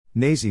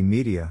Nazi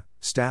Media,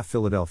 Staff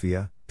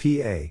Philadelphia,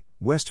 PA,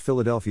 West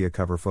Philadelphia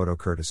cover photo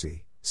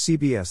courtesy,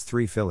 CBS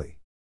 3 Philly.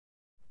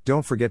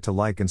 Don't forget to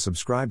like and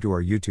subscribe to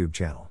our YouTube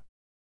channel.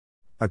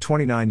 A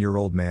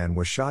 29-year-old man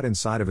was shot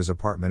inside of his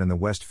apartment in the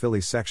West Philly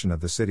section of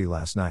the city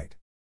last night.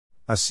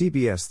 A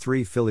CBS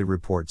 3 Philly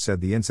report said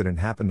the incident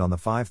happened on the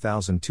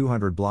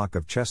 5200 block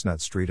of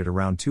Chestnut Street at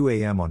around 2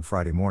 a.m. on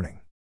Friday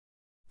morning.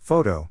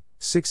 Photo,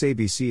 6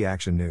 ABC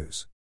Action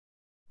News.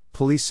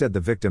 Police said the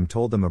victim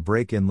told them a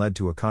break-in led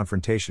to a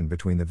confrontation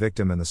between the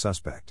victim and the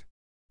suspect.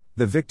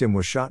 The victim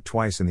was shot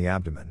twice in the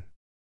abdomen.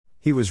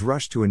 He was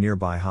rushed to a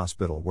nearby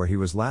hospital where he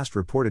was last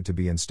reported to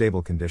be in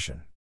stable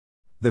condition.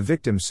 The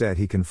victim said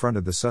he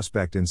confronted the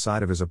suspect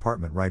inside of his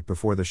apartment right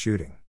before the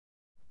shooting.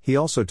 He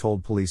also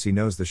told police he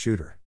knows the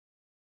shooter.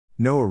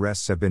 No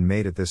arrests have been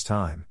made at this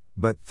time,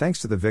 but, thanks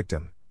to the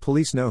victim,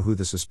 police know who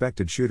the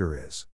suspected shooter is.